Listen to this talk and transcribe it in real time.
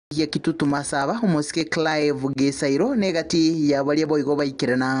ya kitutu masaba umosike Clive Gesairo negati ya balia boigo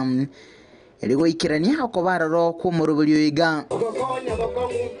baikirana eligo ikirania okobararo ku murubulyo iga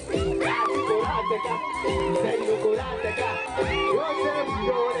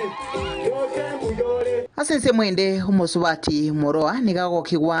asense mwende umosubati moroa nigago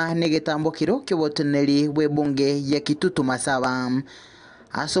kigwa negetambukiro kyoboteneri bwebunge ya kitutu masaba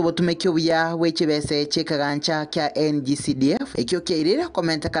asobotumekyo bya wechebese chekagancha kya NGCDF ekyo kyairira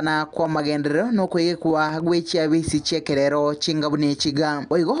komentakana kwa magenderero no kwegekwa gwechya bisi chekerero chingabune chiga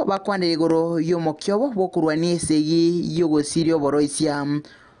oigo bakwandira igoro yomokyobo bokurwani segi yogosirio boroisia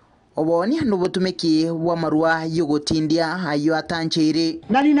oboni nubotumeki wa marua yogotindia ayo atanchiri.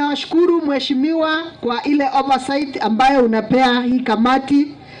 Na ninawashukuru mheshimiwa kwa ile oversight ambayo unapea hii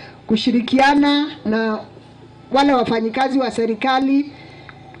kamati kushirikiana na wale wafanyikazi wa serikali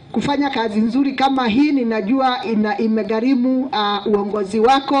kufanya kazi nzuri kama hii. Ninajua imegharimu uongozi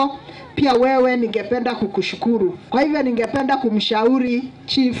wako. Pia wewe ningependa kukushukuru. Kwa hivyo ningependa kumshauri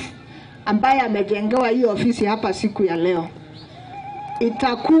chief ambaye amejengewa hii ofisi hapa siku ya leo.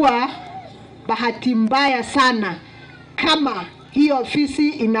 Itakuwa bahati mbaya sana kama hii ofisi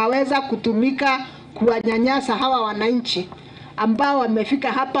inaweza kutumika kuwanyanyasa hawa wananchi ambao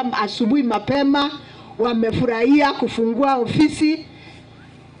wamefika hapa asubuhi mapema, wamefurahia kufungua ofisi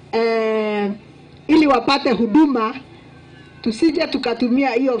ili wapate huduma. Tusije tukatumia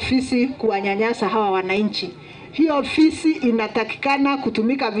hii ofisi kuwanyanyasa hawa wananchi. Hii ofisi inatakikana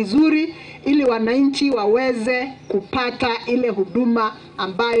kutumika vizuri ili wananchi waweze kupata ile huduma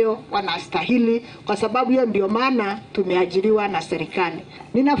ambayo wanastahili, kwa sababu hiyo ndio maana tumeajiriwa na serikali.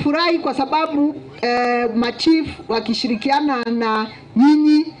 Ninafurahi kwa sababu machief wakishirikiana na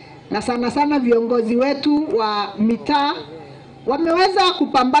nyinyi na sana sana viongozi wetu wa mitaa wameweza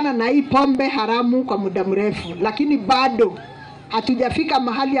kupambana na hii pombe haramu kwa muda mrefu, lakini bado hatujafika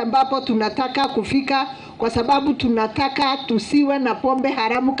mahali ambapo tunataka kufika, kwa sababu tunataka tusiwe na pombe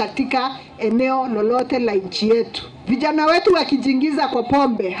haramu katika eneo lolote la nchi yetu. Vijana wetu wakijiingiza kwa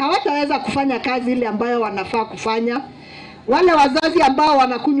pombe hawataweza kufanya kazi ile ambayo wanafaa kufanya. Wale wazazi ambao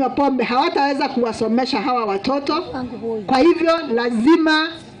wanakunywa pombe hawataweza kuwasomesha hawa watoto. Kwa hivyo lazima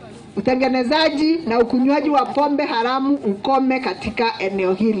utengenezaji na ukunywaji wa pombe haramu ukome katika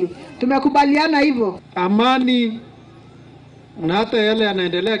eneo hili. Tumekubaliana hivyo. Amani na hata yale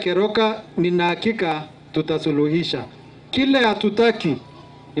yanaendelea Keroka, nina hakika tutasuluhisha. Kile hatutaki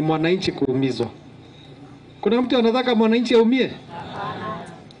ni mwananchi kuumizwa. Kuna mtu anataka mwananchi aumie?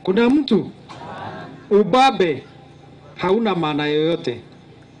 Kuna mtu? Ubabe hauna maana yoyote.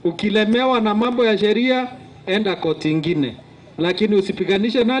 Ukilemewa na mambo ya sheria, enda koti ingine, lakini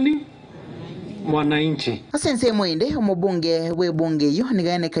usipiganishe nani? Mwananchi. Asense mwende umubunge webunge yo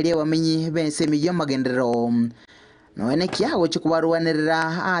nigaene kalia wamenyi bensemi yo magenderero noene kiago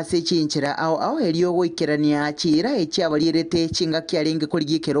chikubarwanirira ase chinchira au eliyo goikerania chira echabalirete chinga kiaringe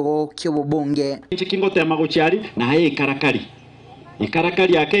kuligikerogo kyobubunge kingo tema gochari na haye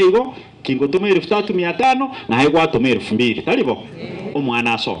ikarakari yake igo kingo tumira 3500 na haye gwatumira 2000 talibo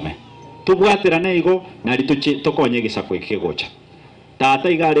omwana asome tubwatira neigo nari tukonye gisako ikigocha tata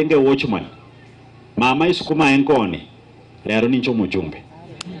igarenge watchman mama isukuma enkoni rero nincho mujumbe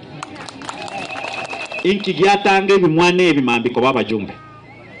inki gyatange bimwane ebimambiko baba jumbe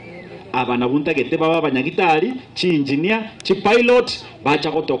abana buntagete baba banyagitari chi engineer chi pilot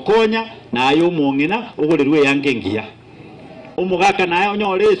bacha gotokonya nayo mongena ogolerwe yange ngia omugaka nayo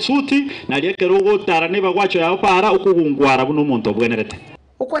nyore suti naliekero gotara ne bagwacho yao para okugungwara buno muntu bwenerete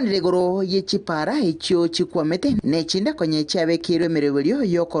okwandiregoro yechipara ekyo chikwamete nechinda konye chabekirwe merebelyo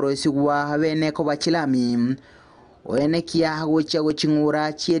yokorosigwa bene ko bachilami oene kia gocha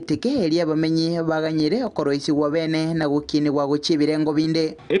gochingura chieteke elia bamenyi baganyire okoroisigwa bene na gukinibwa gochibirengo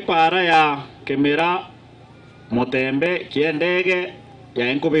binde epara ya kemera motembe kiendege ya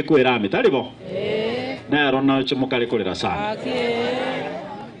enkobe kwirami talibo na rona chimukale kolera sana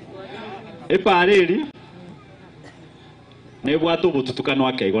epara eri nebwato bututukano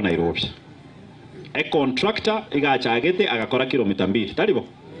akaigo Nairobi contractor igachagete agakora kilomita 2 talibo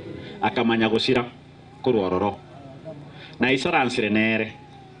akamanya gusira kurororo na isaransire nere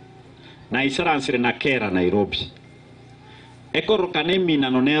na isaransire na kera Nairobi ekorokane mina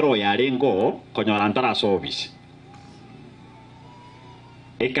no nero yarengo konyorantara service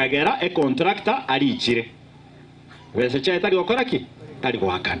ekagera contractor alichire wese cha etali gukora ki tali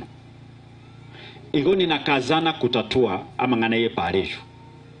gwakano igoni na kazana kutatua amangana yeparesho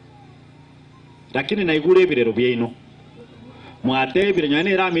lakini naigure birero byino mwate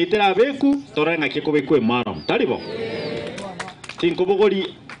biranyane ra mitera beku torenga kikobekwe maram talibo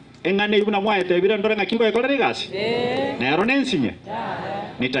tinkobogori engane ibuna mwaete birandorenga kingo ekorere gasi nero nensinye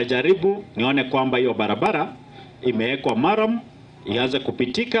Nitajaribu nione kwamba hiyo barabara imewekwa maram, ianze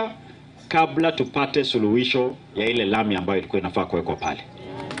kupitika kabla tupate suluhisho ya ile lami ambayo ilikuwa inafaa kuwekwa pale.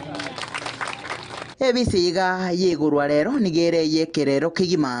 Ebisiga yegurwa rero nigere yekerero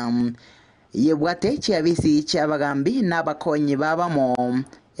kigima yebwate chiabisi chabagambi n'abakonyi babamo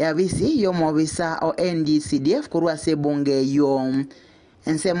yabisi yomobisa o NGCDF kurwase bunge yo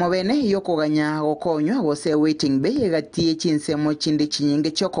ensemo bene yokoganya gokonywa gose waiting bay gatie chinsemo chindi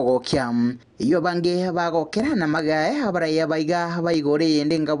chinyinge chokogokya iyo bange bagokera na magaye abaraya baiga baigore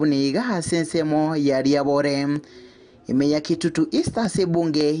yende ngabuniga hasensemo yari abore imeya Kitutu East ase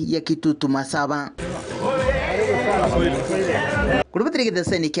bunge ya Kitutu Masaba kurubatiri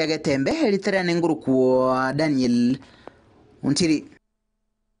gidaseni kya Getembe eliterane nguruku Daniel Untiri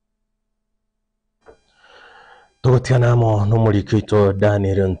Tugutianamo n'umurikito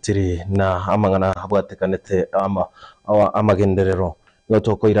Daniel Untiri na amangana habwatekanete amagenderero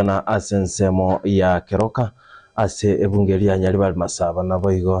yotokoirana asensemo ya Keroka ase ebungeri ya Nyaribali Masaba na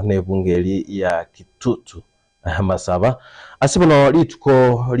boigo ne ebungeri ya Kitutu Masaba asibono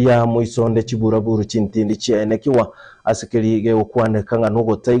lituko lya muisonde chiburaburu chintindi chene kiwa asikeri ge ukwanekanga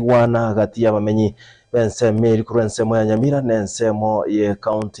nugo Taiwana hagati y'abamenyi benseme kurensemo ya Nyamira nensemo ye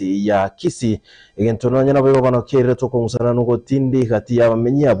county ya Kisii igentonanya nabo banokere to kongusana nugo tindi hagati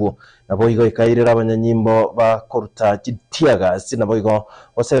y'abamenyi abo naboigo ikairira abanyanyimbo bakoruta kitiaga sinaboigo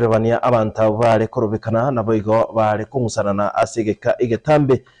oserebania abantu bale korobekana naboigo bale kongusana na asegeka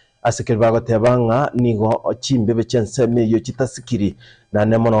Getembe asikiri bagotebanga nigo chimbebe chenseme yo chitasikiri na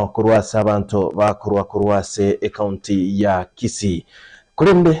nemono kurwasa abantu bakurwase county ya Kisii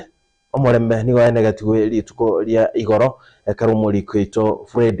kurembe omorembe nigo enegatiwe lituko lya igoro ekarumuri kwito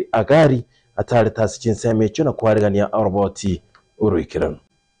Fred Agari atari tasi chinseme cyo na kwarigania roboti uruikirano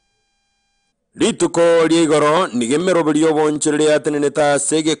Lituko liigoro nigemero bilio boncherere ateneneta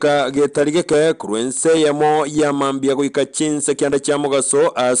segeka getarigeke kurwense yamo ya mambia guika chinse kyanda kya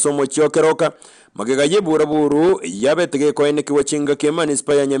mugaso asomo cyokeroka magega yeburaburu yabetege ko enekiwe chinga ke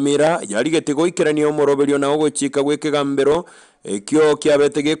manispa ya Nyamira yarigete goikerani omorobelio na ogochika gwekegambero ekyo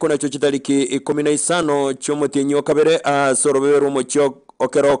kyabetege ko nacho kitariki 15 cyomutinyo kabere asorobero mo cyo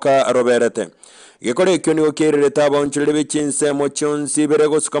okeroka roberete Gekore kyo ni okerere tabonchirebe bichinse mo chonsi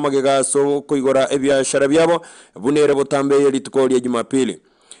berego sukamagega so kuigora ebyashara byabo bunere botambe lituko lya Jumapili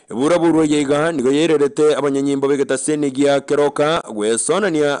buraburu yega nigo yererete abanyanyimbo begetaseni gya Keroka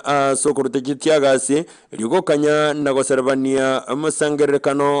gwesonania sokorute kitiagasi ligokanya nagoservania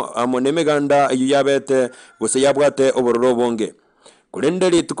amasangerekano amonemeganda yabete gose yabwate obororo bonge kulende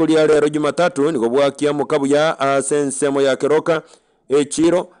lituko lya rero Jumatatu nigo bwakia mukabuya asensemo ya Keroka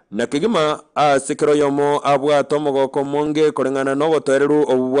echiro na kigima asikero yomo abwato mogoko monge korengana no botereru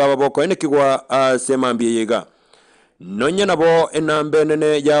obwaba boko enekigwa asemambie yega nonye nabo enambe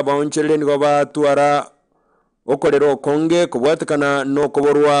nene ya baoncherere nigo batwara okorero konge kubwatekana no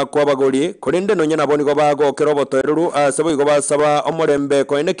kuborwa kwabagori korende nonye nabo nigo bagokero botereru asabo igo basaba omorembe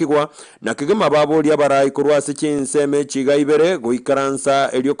ko enekigwa na kigima baburia barayi kurwase chinseme chiga ibere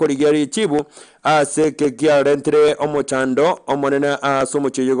guikaransa elio korigeri chibu aseke kia rentre omochando omonene asomo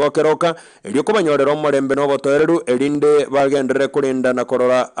chigo Keroka elio kubanyorera omorembe no botereru elinde bagendere kurinda na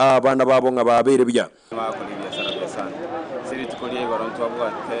korora abana babo nga babiri bya siri tukolie baronto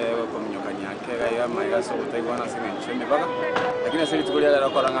abwate komnyokanya kega maiga so Taiwana sinencheme baga lakini siri tukolie la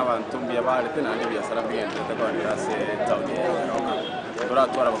koranga abantu mbya bale tena ndi bya sara bigende takwandira se taudi tora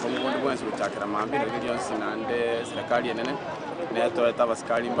tora bakomundi bwensi kutakira mambi n'ibyo sinande serikali yenene ne tora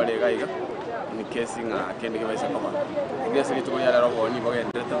tabaskali mbale gaiga ni kesi nga kende kebaisa koma ibyo siri tukolie la roboni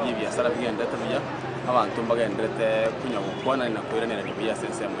bagende tabya sara bigende tabya abantu bagende kunya gukwana na kwirana n'ibya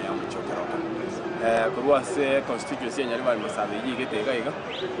sensemo ya muchokeroka kurwase constituency ya Nyaribali Masaba yigitega iga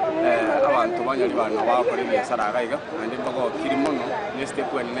abantu banyaribali nabakore byasara gaiga andi mbago kirimono ne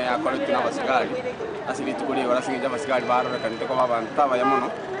step wene yakore tuna basigari asiri tukuri barasinga basigari barorekanite ko babanta bayamono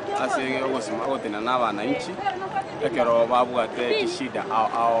asiri ogosima otina nabana inchi ekero babwate kishida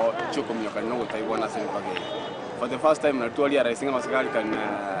au chukumyoka no Taiwan asin page for the first time na tualia racing basigari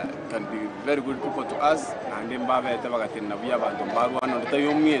can be very good people to us andi mbabe tabagatina bya bantu mbarwa no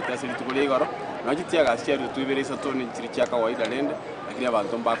tayumie tasiri tukuri igoro Najitia cheru tuibirisa toni chirikia kawaida lende lakini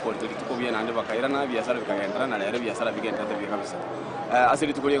abantu mbako tulikubye nande bakairana biashara bikagendana na lere biashara bigenda tabi kabisa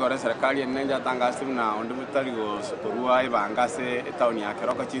asili tukulie gore serikali nenja tangasi na ondu bitari go sotorua ibangase town ya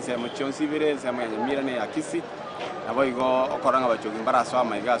Keroka chinse mo chonsi bire sema ya Nyamira ne ya Kisii abo igo okoranga bachogi mbaraso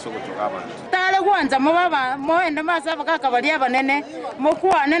amaiga so gutuka abantu tale kwanza mubaba moende masaba kakabali abanene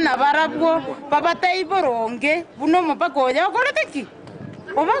mokwane na barabwo babatei boronge buno mubakoya okoreteki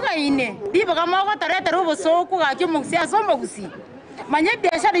obaga ine diba kama ko tarete robo soko ga kyo muksi asomo gusi manye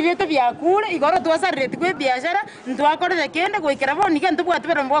biashara ibyetu byakure igoro twasarire twe biashara ntwakorere kende gwikira boni kende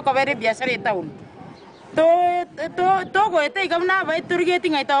bwatubera mboko bere biashara etaun to goete ikamna ba turigeti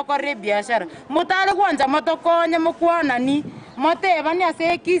ngaita okorre biashara mutale kwanza motokonye mukwanani moteba ni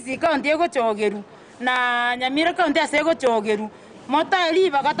ase Kisii county ego chogeru na Nyamira county ase ego chogeru motali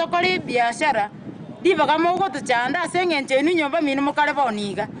bagatokore biashara diba kamogo tuchanda ase ngenchenu nyomba minu mukale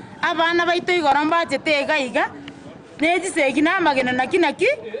boniga abana baito igoro mbachete iga nejisegi namagena nakinaki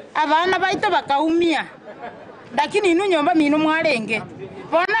abana baito bakaumia lakini inu nyomba minu mwarenge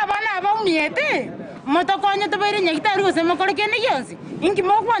bona abana baumiete motokonye tobere nyagitari gose mukore kene yonsi ingi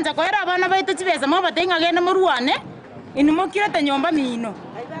mo kwanza koera abana baito chibesa mo batenga gene muruane inu mokirete nyomba mino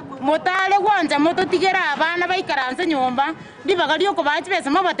motale kwanza mototigera abana baikaranse nyomba ndibagari oko bachibesa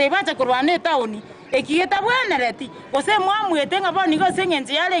mo batebacha kurwane tauni ekigeta bwenereti gose mwamwete ngaboni gose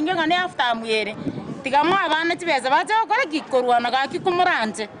ngenzi yarenge ngane after mwere tigamwa abana chibesa bacha okora kikorwana gaki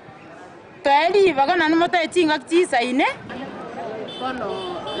kumuranje tayari bagana ni moto etinga chisaine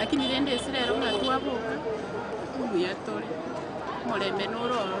bono lakini rende sirero ngatuwa buka umuyatore morembe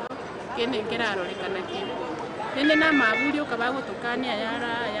nororo kene ngerarorikana kire rende na maburi okabagutukania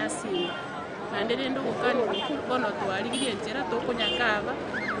yara yasimba nande rende gukani bono twarigirie njera tukunyakaba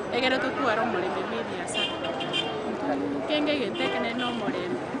egere tutwara omorembe media saka kenge gentekene no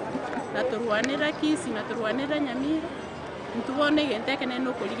morembe na turwanira Kisii na turwanira Nyamira ntubone gentekene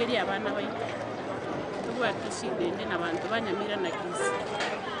no kurigeria abana baito tugwa Kisii dende na bantu banyamira na Kisii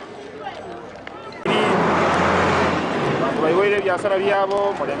bayiwere byasara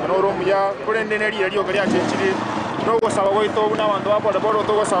byabo morembe no muya kurende neri ryo kali achenchiri no gusaba goito buna bantu baboda bodo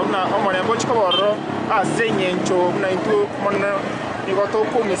to gusaba na omorembe chikaboro asenyencho buna intu monna nigo to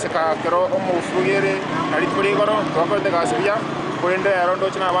kumiseka kero omufugere ari kurigoro twakorete gasibya kurende yarondo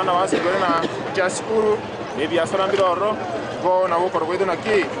china abana basigore na jasikuru ebyasara mbiroro go na bukoro gwedo na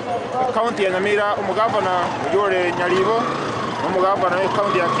ki county ya Nyamira umugavana yore Nyalibo umugavana wa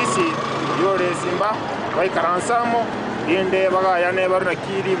county ya Kisii yore Simba baikaransamo inde bagayane baruna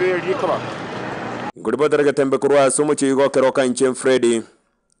kiri be likoba nguribodera Getembe kurwa somo chigo keroka inche Freddy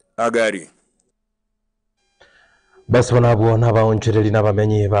Agari basi bonabona baonchereri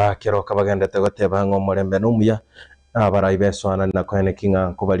nabamenyi ba keroka bagendete goteba ngomorembe numuya abarayibeswana na kwene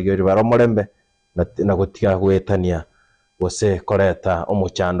kinga kubaligeri baromorembe na gotiga gwetania gose koreta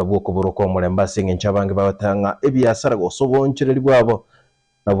omuchando bwoko buruko omorembe singe nchabange babatanga ebyasara gosobonchereri bwabo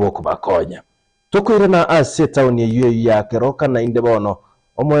nabwoko bakonya tukwirana ase town ya keroka na inde bono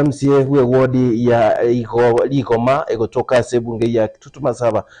omo MCA we wodi ya igoma egotoka ase bunge ya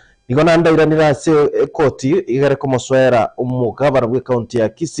tutumasaba igona ndairanira ase koti igere komoswera umugabara we county ya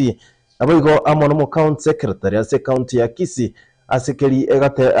Kisii abigo amono mo county secretary ase county ya Kisii asekeri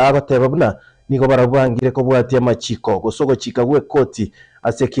agateba buna nigo barabangire ko bwati amachiko gosogo chika we koti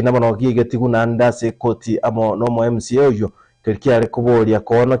ase kina bono gigetiguna ndase koti amo no mo MCA yo kerkiare kuboria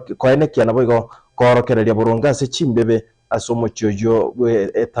koene kiana bigo korokereria burunga ase chimbebe asomo chojo we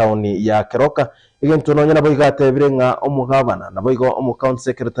town ya Keroka igento nonya nabo igatebire nga omugabana nabo igo omu county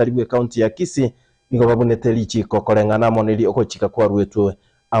secretary we county ya Kisii nigo babuneteri chiko korenga namo nili okochika kwa rwetwe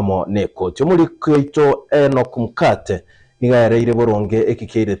amo nekoti omuli kwito eno kumkate nigaereire burunge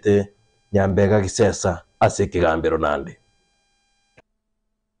ekikirete Nyambega gisesa ase kigambiro nande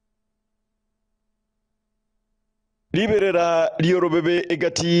Liberera liorobebe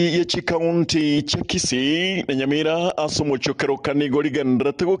egati ya chikaunti cha Kisii na Nyamira asomo Keroka nigo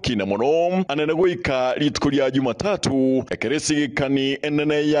ligenderete gukina muno anene goika litkulia Jumatatu ekeresi gikani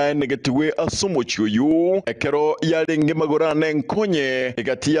enene ya negatiwe asomo chuyu ekero yarenge magorane nkonye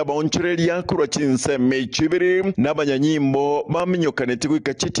egati ya baonchereria kurwa chinse mechibiri n'abanyanyimbo baminyokanete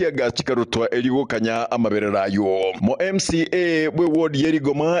goika chitia gachikarutwa eligokanya amabererayo mo MCA we ward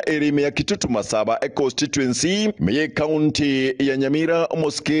yerigoma erime ya Kitutu Masaba constituency county ya Nyamira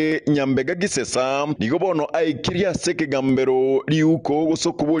omoske Nyambega gisesa nigo bono aikiria sekegambero liuko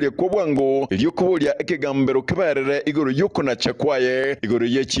gosokubulia kwa bwango lyokubulia ekegambero kebarere igoro yoko na chakwaye igoro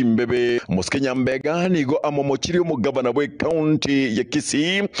yechimbebe moske Nyambega nigo amomochiri omugabana bwe county ya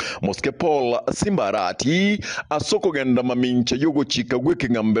Kisii moske Paul Simbarati asoko genda mamincha yogo chika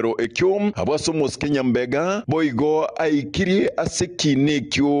gwekegambero ekyo abaso moske Nyambega boigo aikirie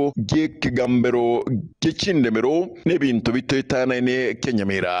asekinekyo gekegambero gechindemero nebintu bitoitana ine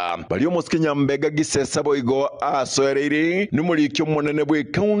Kenyamira bali omoske Nyambega gisesa boigo asoereire numulikyo monene bwe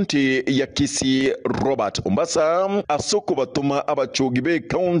county ya Kisii Robert Umbasa asoko batuma abachogi be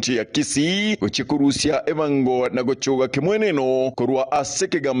county ya Kisii gochikurusia evango na gochoga kimweneno kurwa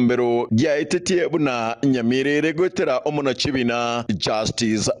asekegambero gya etetie buna Nyamirere gwetera omona chibina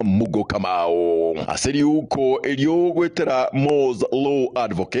Justice Mugo Kamao chiko aseri uko elio gwetera Mo's Law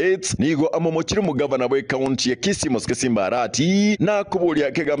Advocates nigo amomochire mugavana bwe county ya Kisii Kisimbarati na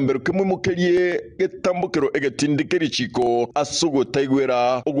kuburia kegambero kimwe mukerie getambukiro egetindikeri chiko asugo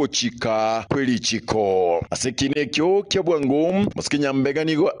taigwera ogochika kweli chiko asekine kyo kyabwango musikinyambega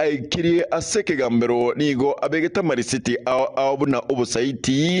nigo aikirie asekegambero nigo abegeta marisiti abuna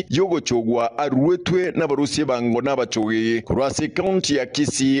obusaiti yogochogwa arwetwe n'abarusi bango n'abachoge kurwase county ya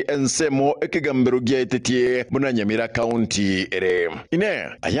Kisii ensemo ekegambero gyaetetie buna Nyamira county ere ine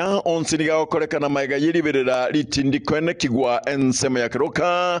aya onsiniga okorekana maiga yiriberera litindikone kigwa ensemo ya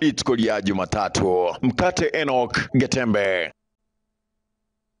Keroka litiko lya Jumatatu. Mkate Enoch, Getembe.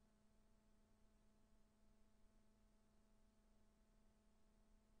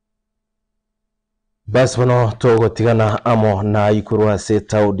 Basi bono togotigana amo na ikurwa se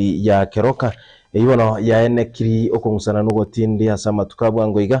taudi ya Keroka ibono yaenekiri okungusana n'ugotindi asama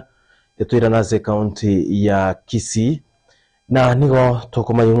tukabwangoiga etwira naze county ya Kisii na nigo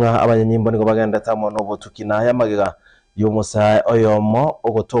tokomayunga abanyanyimbo nigo bagenda tamo no tukina ya magega yomusa oyomo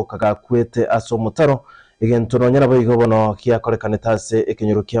ogotokaga kwete aso mutaro egentono nyara boigo bono kia korekanetase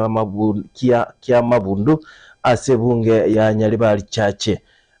ekenyuru kia mabundu ase bunge ya Nyaribari chache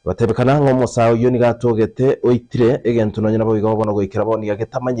batebekana ngomusa oyo nigatogete oitire egentono nyara boigo bono goikira boni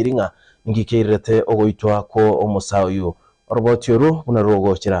yagetamanyiringa ngikirete ogoitwa ko omusa oyo orobotyoru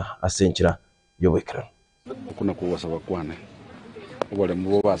unarogochira asenchira yobekira kuna kuwasaba kwane obole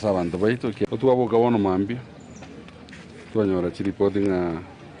mubo basa abantu baito otwaboka wono mambi twanyora chiripoti nga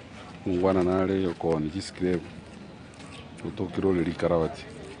ngwana nale yokoni chiskrep utokiro le karawati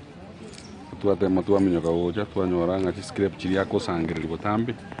twatema twamenyoka goja twanyora nga chiskrep chiri akosangire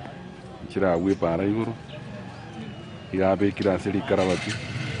libotambi chira wipara iguru yabe kira seri karawati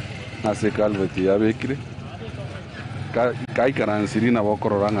ase kalveti yabe kire kai karansiri na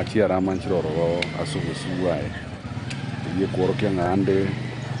bokorora nga chiara manchiroro asubusuwae ye korokia ngande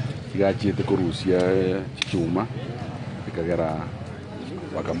igachite kurusia chichuma ikagera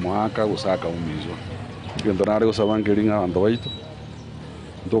bakamwaka usaka umizwa kendo nare usabangeringa ando baito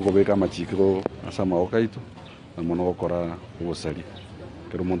ndoko beka machikiro asama okaito namono gokora ubosari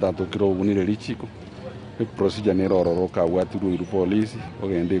kero montato kiro bunire lichiko e procedure nero roroka watiru iru police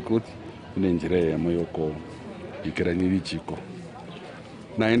ogende koti unenjire amoyoko ikerani lichiko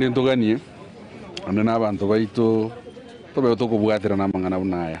na ende ndoganie anena abantu baito tobe otokobwatira namangana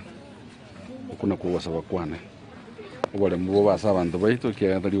bunaya kuna kuwasaba kwane obole mubo basa abantu baito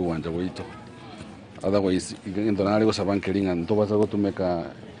kiathari uwanja baito otherwise intonali gosabankelinga ntobasa gotumeka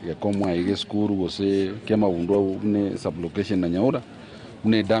ya komwa ige skuru gose kema bundo ne sublocation na nyaura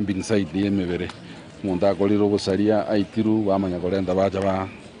ne dumping site yemebere munda koliro gosaria aitiru bamanya kolenda baja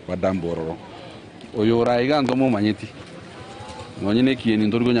badambororo oyo raiga ndomo manyeti nonyine kieni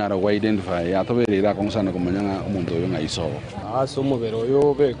ndorgo nyara wa identify atoberera konsana komanyanga umuntu oyo ngaiso aso mubero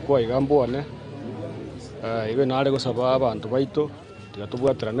oyo bekwa igambone ibe nare gosaba abantu baito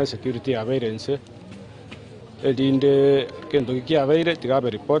tigatubwatira na security aberense elinde kendo kiabeire tigabe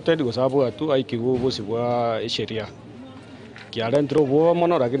reported gosaba tu aikigu bosibwa sheria kiara ntro bo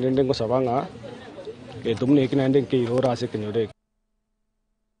mono rakinde ngosabanga etumne kinande keirora ase kenyore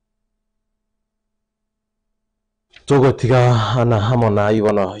togotiga ana hamona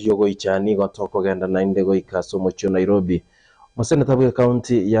ibono yogo ichani gotoko genda na indego ikaso mucho Nairobi Maseneta bwe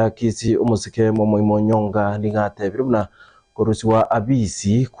county ya Kisii umusike mo nyonga ningate biruna korusiwa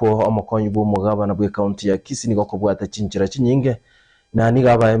abisi ko amokonyi bu mugabana bwe county ya Kisii nigo kobwata cinjira kinyinge na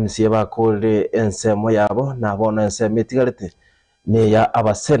nigaba MCA bakole ensemo yabo nabona ensemo etigarete ne ya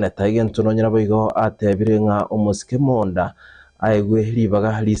abaseneta igentono nyira boigo atebirenga umusike monda aigwe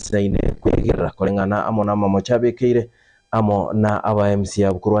ribaga lisaine kwegera kolengana amona mamo chabekeire amo na aba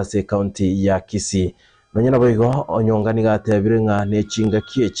MCA bukurwase county ya Kisii nonyina boigo onyonga nigatebirenga ne chinga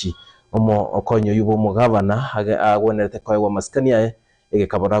kiechi omo okonyo yubo mugabana agwenerete koywa maskania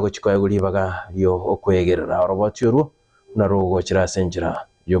egekabona gochikoye guribaga ryo okwegerera orobotyoru na rogo kirasenjira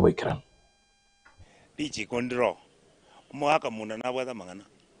yoboikira dichi kondro mwaka muna nabwata mangana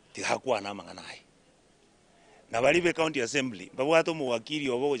tihakwa na mangana ai na balibe county assembly babwato muwakili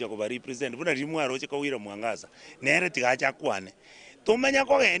obo gocha ko bari president buna rimwaro che kawira mwangaza nere tigacha kwane tumenya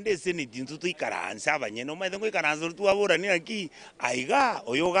ko gende senate ntutu ikaransa abanyeno maithe ngo ikaransa tuabura ni aki aiga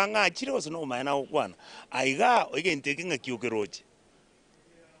oyo ganga chire osno maana okwana aiga oigente kinga kiukeroche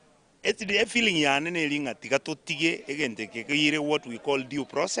it's the feeling ya nene linga tigatotige egente kekire what we call due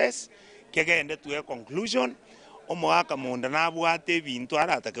process kegende to a conclusion omwaka munda nabwate bintu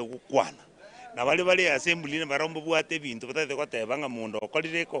aratake gukwana na bali assembly ne barombo bwate bintu batate gotebanga mundo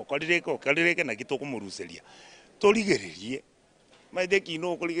okolireke na kitoko muruseria torigererie maite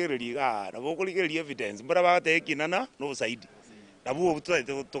kino kuligereria ga na bokuligereria evidence mbara bagate kinana no side na buo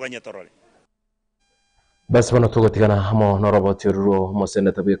tukanya torole. Basi bano tugotigana hamo na roboti ruro mo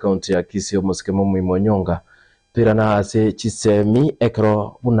seneta bya county ya Kisii omusike mu Mwonyonga twirana ase chisemi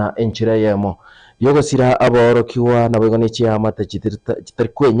ekro buna enchira yemo yogosira aborokiwa na bigone chiamata chitari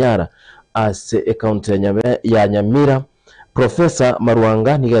kwenyara ase county ya Nyamira. Professor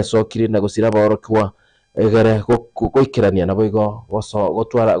Marwanga nigesokire na gusira aborokiwa egere goikirania na boigo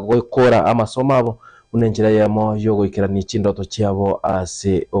gotwara goikora amasomo abo unenchira yemo yogoikirania chindoto chiabo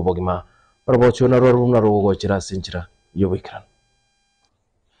ase obogima robocho na runa rugochira sinchira yogoikirana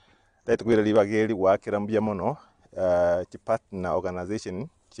Tetugwira libageri wakira mbia mono ti partner organization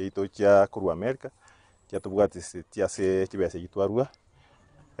cheito cha kuru America cyatubwatise cyase kibese gitwarwa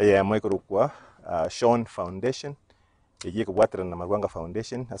yemo ikorukwa Sean Foundation egiye kubwatira na Marwanga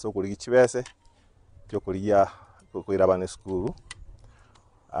Foundation aso kuri kibese cyo kuriya kuira bane school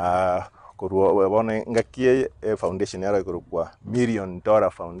kuru bone ngakie foundation yaro ikorukwa $1 million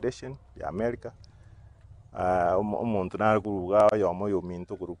foundation ya America umuntu narukuruga yomo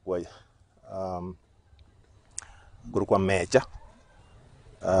yominto kurukwa kurukwa mecha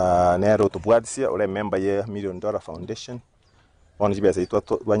nero tubwatisia ule member ye $1 million foundation bone kibese itwa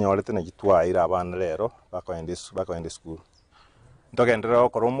banyorete na gitwaira abana rero bakoende school ntogendera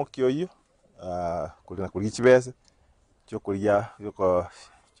okoromo kyoyo kuri na kuri kibese cyo kuriya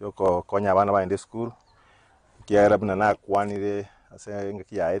yoko konya abana baende school kiara buna na kwanire ase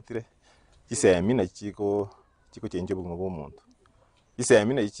ngakiyaetire kisemi na chiko chenje buguma bw'omuntu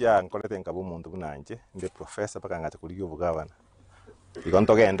kisemi na ichya nkolete nkabo muntu bunanje ndi professor paka ngate kuri obugabana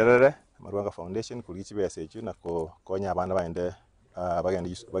igonto genderere Marwanga Foundation kuri kibese cyo nako konya abana baende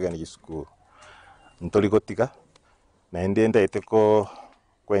bagende school ntoli gotika na ndende eteko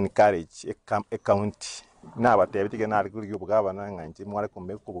ko encourage county na batebitike na kuri obugabana nganje mware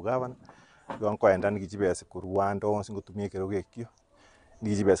kumbe ko bugabana yonko enda ngikibese ku Rwanda onsi ngutumie kero gekyo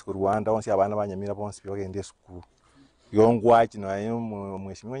ngikibese ku Rwanda onsi abana banyamira bonsi bagende school yongwa kino ayo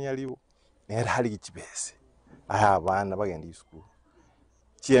mweshimwe nyalibo nera hali kibese aha abana bagende school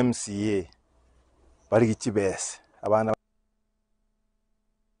CMCA bari kibese abana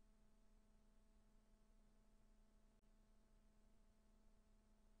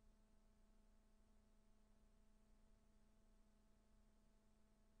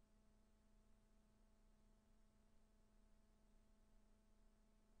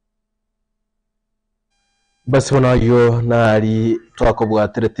basi bona yo nari twakobwa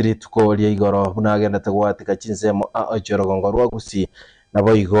teretiri tukoria igoro bunagenda tagwatika chinsemo ajorogongo rwagusi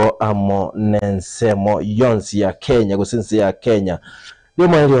nabo igo amo nensemo yonsi ya Kenya gusinsi ya Kenya yo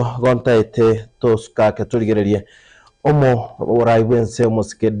mario gontaite toskake tuligererie omo uraiwense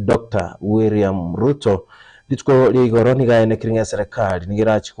musike Dr. William Ruto ditko ligoro nigaene kiringa serikali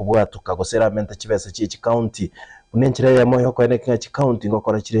nigirachi kubwatuka gosera menta chibese chichi county unenchira ya moyo ko ene kinga county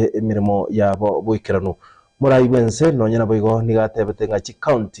ngokora chire emirimo yabo buikiranu muraiwense nonyana boigo nigatebete ngachi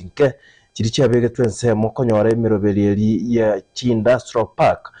county nke chiri cyabege twense mukonyore emiroberi ya Industrial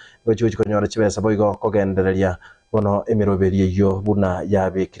Park gocho konyora chibesa boigo kogendereria bono emiroberi yo buna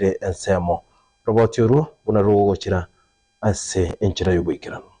yabekire ensemo roboturu buna rugochira ase enchira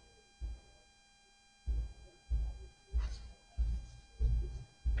yubikirano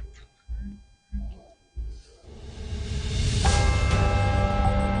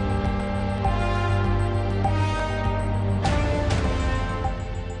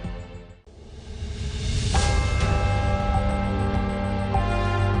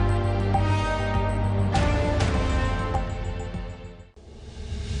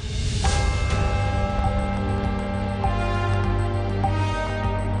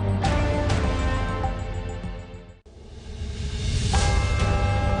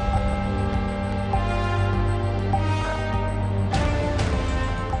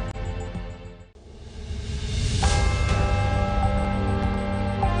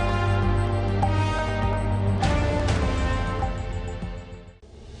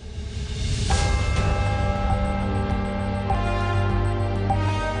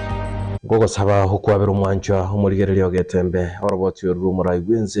gogo saba hukwabira umwancha umurigereri Getembe oroboti urumura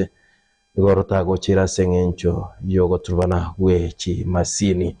igwenze igoro tago chira sengencho yogo turubana wechi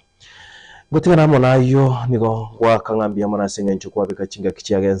masini gutina nayo nigo gwakangambia mona sengencho kwabika chinga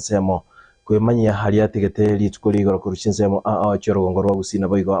kichagensemo kwemanya hali yategete litukuri igoro kurushinsemo chorogongo rwagusina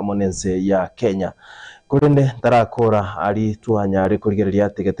boigo amonense ya Kenya kurende tarakora ali tuhanya ari kurigereri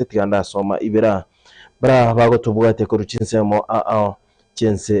yategete tiganda soma ibira bara bagotubwate kurushinsemo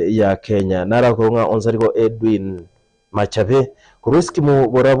chense ya Kenya narakonga onzarigo Edwin Machabe kuriski mu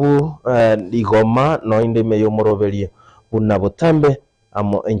borabu igoma no inde meyo morobelie buna butambe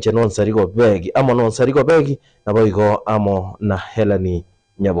amo enche nonsarigo begi amo nonsarigo begi nabo igo amo na Helani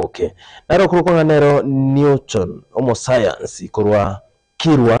Nyaboke naro kurukanga nero Newton omo science kurwa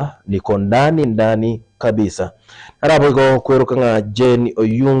kirwa niko ndani kabisa naro igo kwerukanga Jane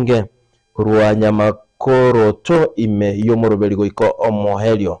Oyunge kurwa Nyamakoro to ime yomorobeligo iko omo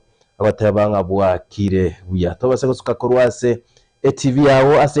helio abatebanga bwakire buya tobase gusuka kurwase ETV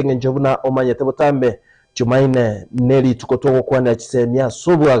yawo asenge njobuna omanyete butambe Jumaine neri tukotogo kwana chisemia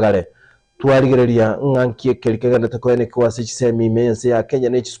sobwagale twarigereria ngankie kelikaganda takoene kwase chisemi mense ya Kenya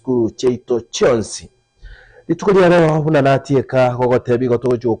ne school cheito chonsi litukolia leo buna natieka gogotebi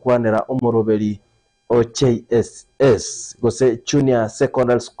gotogo kwanera omorobeli o JSS gose junior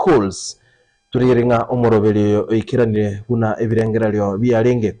secondary schools turiringa omorobeli oikiranire buna ebirengeraryo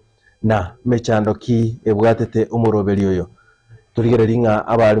byarenge na mechando ki ebwatete omorobeli oyo turigereria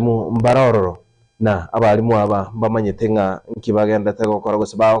abalimu mbarororo na abalimu aba bamanyete nga nkibagenda tegokora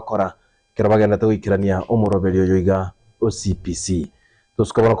gose bakora kirabagenda tegikirania omorobeli oyo iga OCPC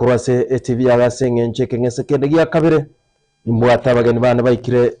tuskobora kurwase ETV yagasenge ncheke ngese kende gya kabire imbwata bageni bana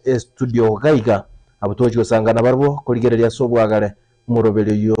baikire studio gaiga abutoji gusangana barbo kurigereria sobwagale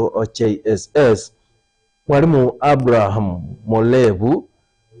omorobeli oyo JSS mwalimu Abraham Molebu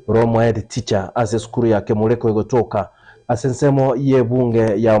Romo head teacher ase skuru yake muleko igotoka asensemo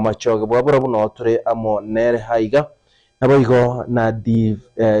yebunge ya machoge bwabura buno turi amo nere haiga naboigo na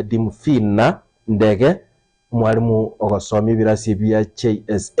dimfina ndege mwalimu ogosomi birasi bya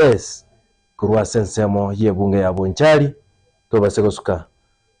JSS kurwa sensemo yebunge ya bonchali tobase gosuka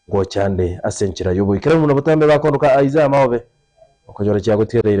gochande asenchira yubu ikira muno butambe bakondoka aiza Maobe okojora cyago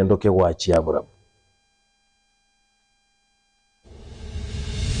tirere ndoke wachi abura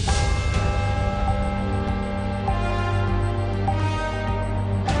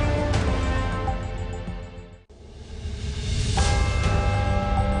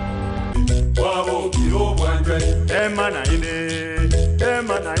Emana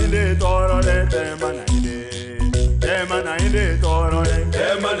inde torore emana inde torore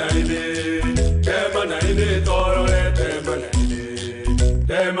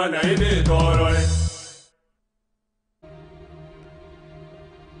emana inde torore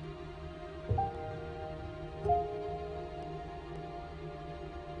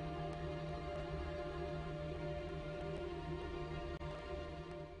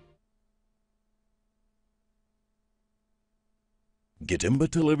Getembe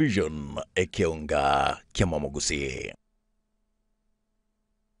Television ekeunga kiamamogusi.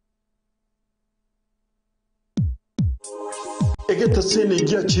 Egeta sene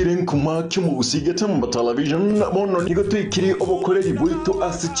gyakire nkuma kimugusi Getembe Television mono nigotwikiri obokoreri bwito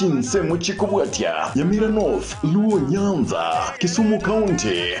asichinse mukikubwatya Nyamira North, Luo Nyanza, Kisumu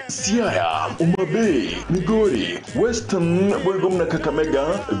County, Siaya, Umabei, Migori, Western, Bwegomna Kakamega,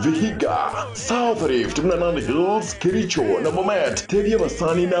 Vihiga, South Rift, Nandi Hills, Kericho, na Bomet, Tebya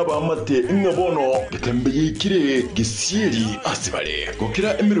Basani n'abamate ngabono Getembe yikire Gisieri asibale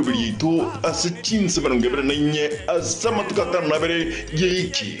gokira emirubiri yito asichinse barungebera nenye asama tukatana bere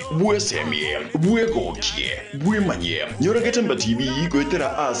yeiki bwesemye bwegokie bwemanye Nyora Getembe TV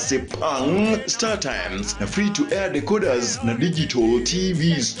goetera asepang Star Times na free to air decoders na digital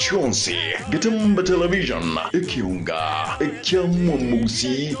TVs chonse Getembe Television ekiunga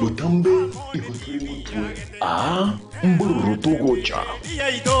ekiamusi butambe ihoturi mutwe mburu togocha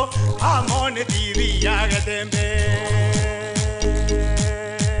yaito amone TV ya Getembe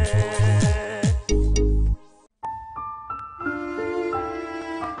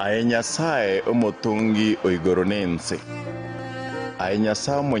Ayenyasaye omotungi oigoronense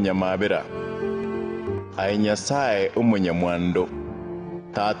Ayenyasaye omonyamabera Ayenyasaye omonyamwando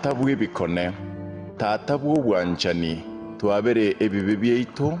Tata bw'ebikone Tata bw'obwanchani twabere ebibi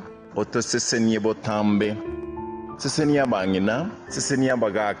byaitu otosesenie botambe sesenia bangina sesenia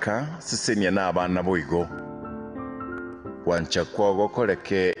bagaka sesenia n'abana boigo wancha kwago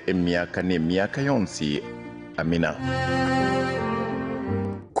koleke emyaka yonsi amina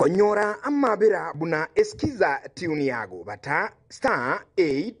Konyora amabira buna eskiza tune yago bata star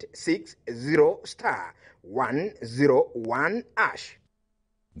 860 star 101 ash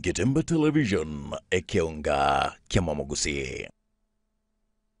Getembe Television ekeunga kiamamogusi.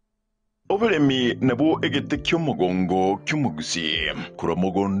 Oberemi nabo egete kyomugongo kyumugusi kura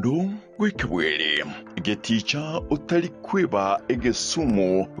mugondo gwikabwere egeticha utali kweba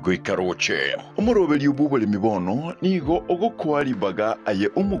egesumu gwikaroche omorobeli ububole mibono nigo ogokwali baga aye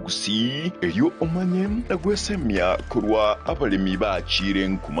umugusi eyo omanye nagwesemya kurwa abalemi bachire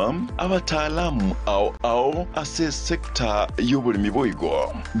nkuma abatalamu ao ase sekta yobole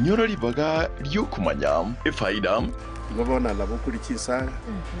miboigo nyora libaga lyokumanya efaida ngobona labo kuri Kisaga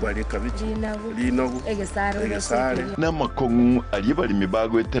bari kabiki linobu egesare n'amakongu ari balimi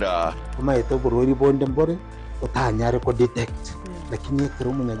bagwetera kumayeto burori bonde mbore utanyare ko detect lakini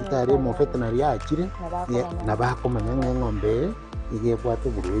kero umunyagitari mu veterinary yakire nabakomanya ng'ombe igiye kwate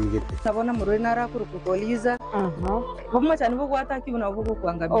bururi igete sabona mururi narakuru kugoliza bomwe cyane bwo gwataki buna bwo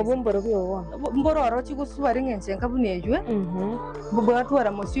kwangamiza obumboro byo mbororo kigusubari ngensenga bunejwe bwo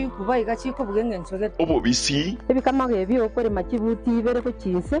atwara musi kuba igachiko bwengenso gete obobisi ebikamage byo kore makibuti bere ko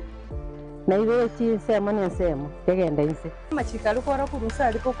kise na ibe kisema nensemo tegenda inse machikalo kwara kurusa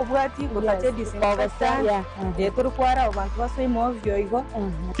ariko kubwati gupate disinfectant turi kwara abantu basoimo byo igo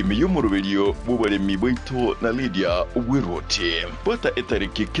imiyumurubelio bubaremi bwito na Lydia ubwirote bota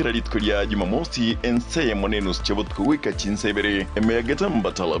etariki kira litkolya Jumamosi ensemo nenus chabotko wika chinsebere emeyageta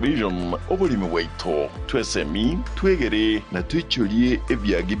television oburimi bwito twesemi twegere na twicholie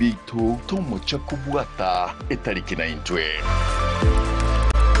ebyagi bito tomo chakubwata etariki na intwe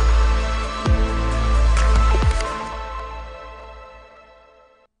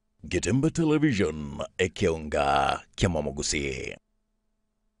Getembe Television ekeonga kiamamogusi.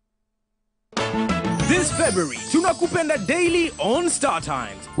 This February, tunakupenda daily on Star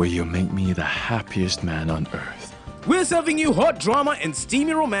Times, where you make me the happiest man on earth. We're serving you hot drama and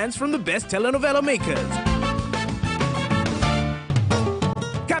steamy romance from the best telenovela makers.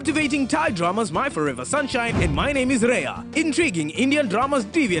 Captivating Thai dramas My Forever Sunshine and My Name is Rhea. Intriguing Indian dramas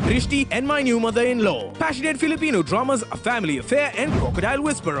Divya Drishti and My New Mother-in-Law. Passionate Filipino dramas A Family Affair and Crocodile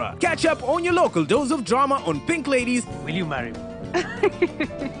Whisperer. Catch up on your local dose of drama on Pink Ladies. Will you marry me?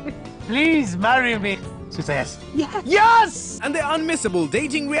 Please marry me. She says, yes! Yes! And the unmissable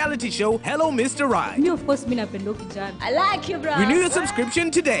dating reality show Hello Mr. Right. Me of course napenda kijana. I like you, bro. Renew your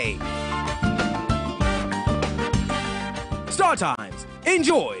subscription today. Star Times.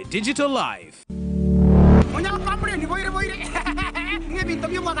 Enjoy digital life. Ebintu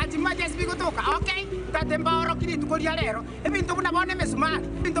by'umwagazi majes bigutuka, okay? Tatemba orokiri tukoria lero. Ebintu bunabone mesumari,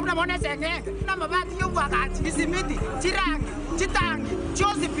 ebintu bunabone sengenge. Namabati y'umwagazi, isimiti, chirangi, chitangi,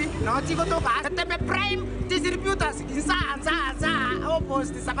 Josephine, no chigutuka. Tatembe prime distributors, insa,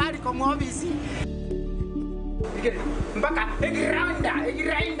 opposite safari como office. Mbaka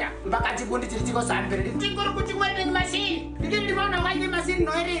egirainda mbaka chibundi chiko sambere chingoro kuchimwete machine ndindi vona waine machine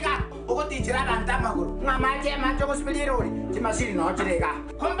no erika okotichira banta maguru ngamaje macho kospelirori ti machine no chireka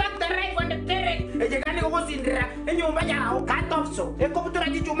compact drive on the terrain ejekani kokosindira enyumba yawo katopso ekobutura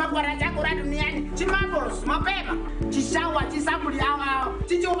chichuma kwara chakura duniani chimabos mapema chishawa chisambuli awo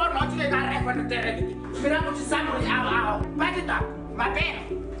chichuma no chireka drive on the terrain mirapo chisambuli awo patita mapema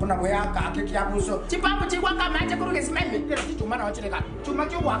kuna boyaka akikiabuso chipapo chikwanga manje kuruke simeme ndira chichuma no chireka chuma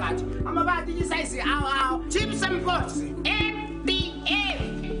chiwakachi amabati chisaizi awo chips and pots FPF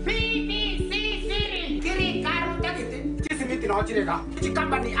PDC Siri kiri karu takiti chisimiti no chireka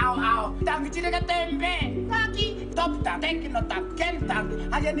chikambani awo tangi chireka tembe kaki top ta tekino tap ken tangi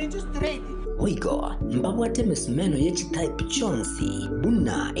ayeni just straight Oigo, mbabwate mesumeno yechi type chonsi,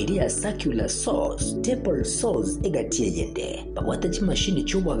 buna elia circular sauce, staple sauce egatie yende. Babwate chi machine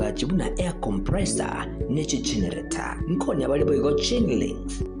chubwaga chibuna air compressor, nechi generator. Nkoni abali boigo chain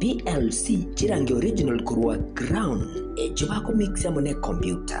links, PLC chirangi original kurwa ground, chibako mix ya mone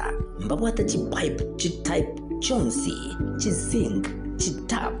computer. Mbabwate chi pipe, chi type chonsi, chi zinc, chi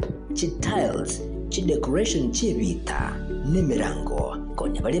tap, chi tiles, chi decoration chibita, nemirango.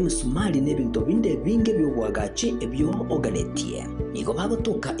 Konya bali musumali n'ebintu binde binge byobwagachi ebyo oganetie niko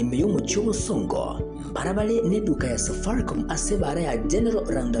bagotuka imiyomo cy'ubusongo mbarabale n'eduka ya Safaricom asebara ya General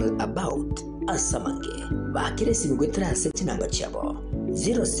Roundabout asamange bakiresi bigwetrase kinanga cyabo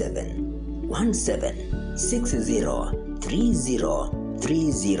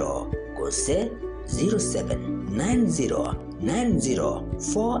 0717603030 kose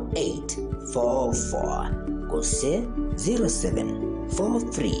 0790904844 kose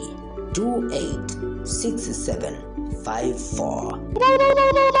 0743286754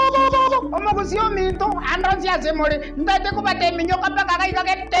 Omokusio minto andonsia semore ndate kubate minyoka paka kaika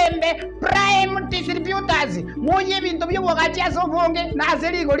Getembe Prime Distributors moye bintu byobwagachi asovonge na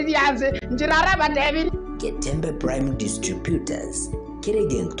zeligo lilianze njirara batebi Getembe Prime Distributors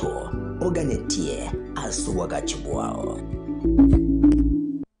kiregento oganetie asubwagachi bwao.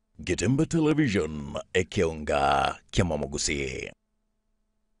 Getembe Television ekeonga kiamamogusi.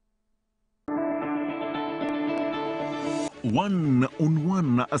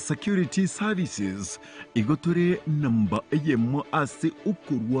 One-on-one security services igotore namba eyemo ase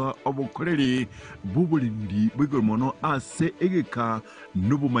ukurwa abokorere bubulindi bwigormono ase egeka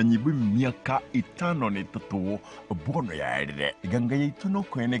nubumanyi bw'imyaka 53 bono yaerere iganga yituno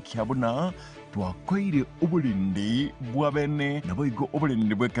kwene kiabuna twakoire uburindi bwabene naboigo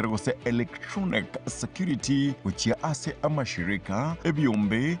uburindi bwekaragose electronic security uchia ase amashirika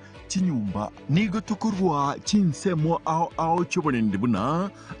ebyombe chinyumba nigo tukurwa chinsemo ao chuburindi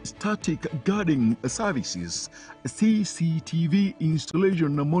buna static guarding services, CCTV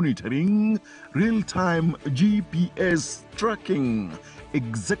installation and monitoring, real-time GPS tracking,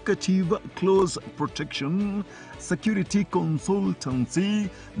 executive close protection, security consultancy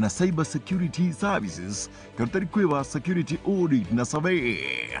na cyber security services, karutarikwewa security audit na survey,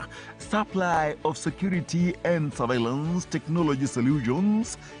 supply of security and surveillance technology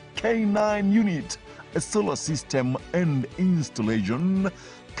solutions, K9 unit, a solar system and installation,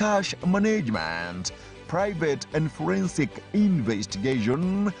 cash management, private and forensic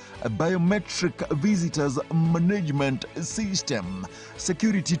investigation, a biometric visitors management system,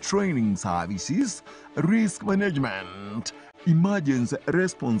 security training services, risk management, emergency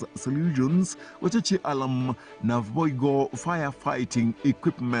response solutions, wachachi alam na voigo firefighting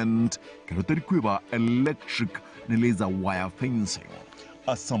equipment, karotarikwiba electric na laser wire fencing.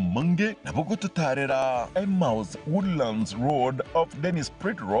 Asamange nabogotutarera Emmaus Woodlands Road of Dennis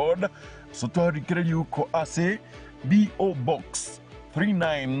Pritt Road, sotarikira yuko ase BO Box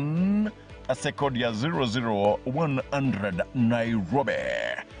 39 Asekodia 00100 Nairobi.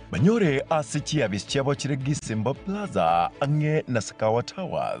 Banyore ase chiabis chiabo chiregi Simba Plaza ange Nasakawa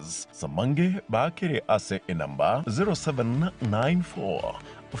Towers. Samange bakere ase enamba 0794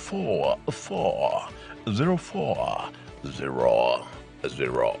 4404 0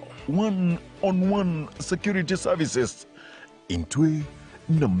 one-on-one security services intwe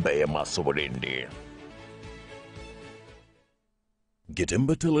namba ya masoborende.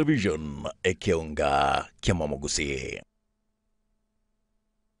 Getembe Television ekeonga kiamamogusi.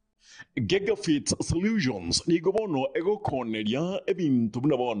 Gigafit Solutions nigobono ego cornelia ebintu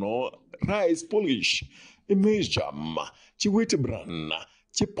bunabono rice polish, imejam, chiwitebran,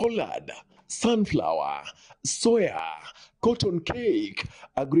 chipollard, sunflower, soya, cotton cake,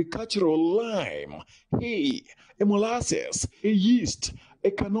 agricultural lime, hay, molasses, yeast,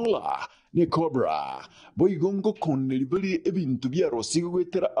 canola, ne cobra. Boigongo con liberi ebintu biaro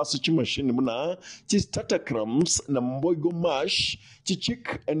sigwetera asuchi machine muna, chi starter crumbs na mboigo mash, chi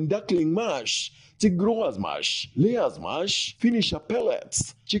chick and duckling mash, chi growers mash, layers mash, finisher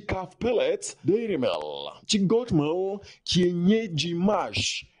pellets, chi calf pellets, dairy meal, chi goat meal, kienyeji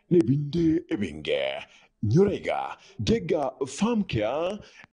mash, ne binde ebinge. Nyorega, Gega Farm Care,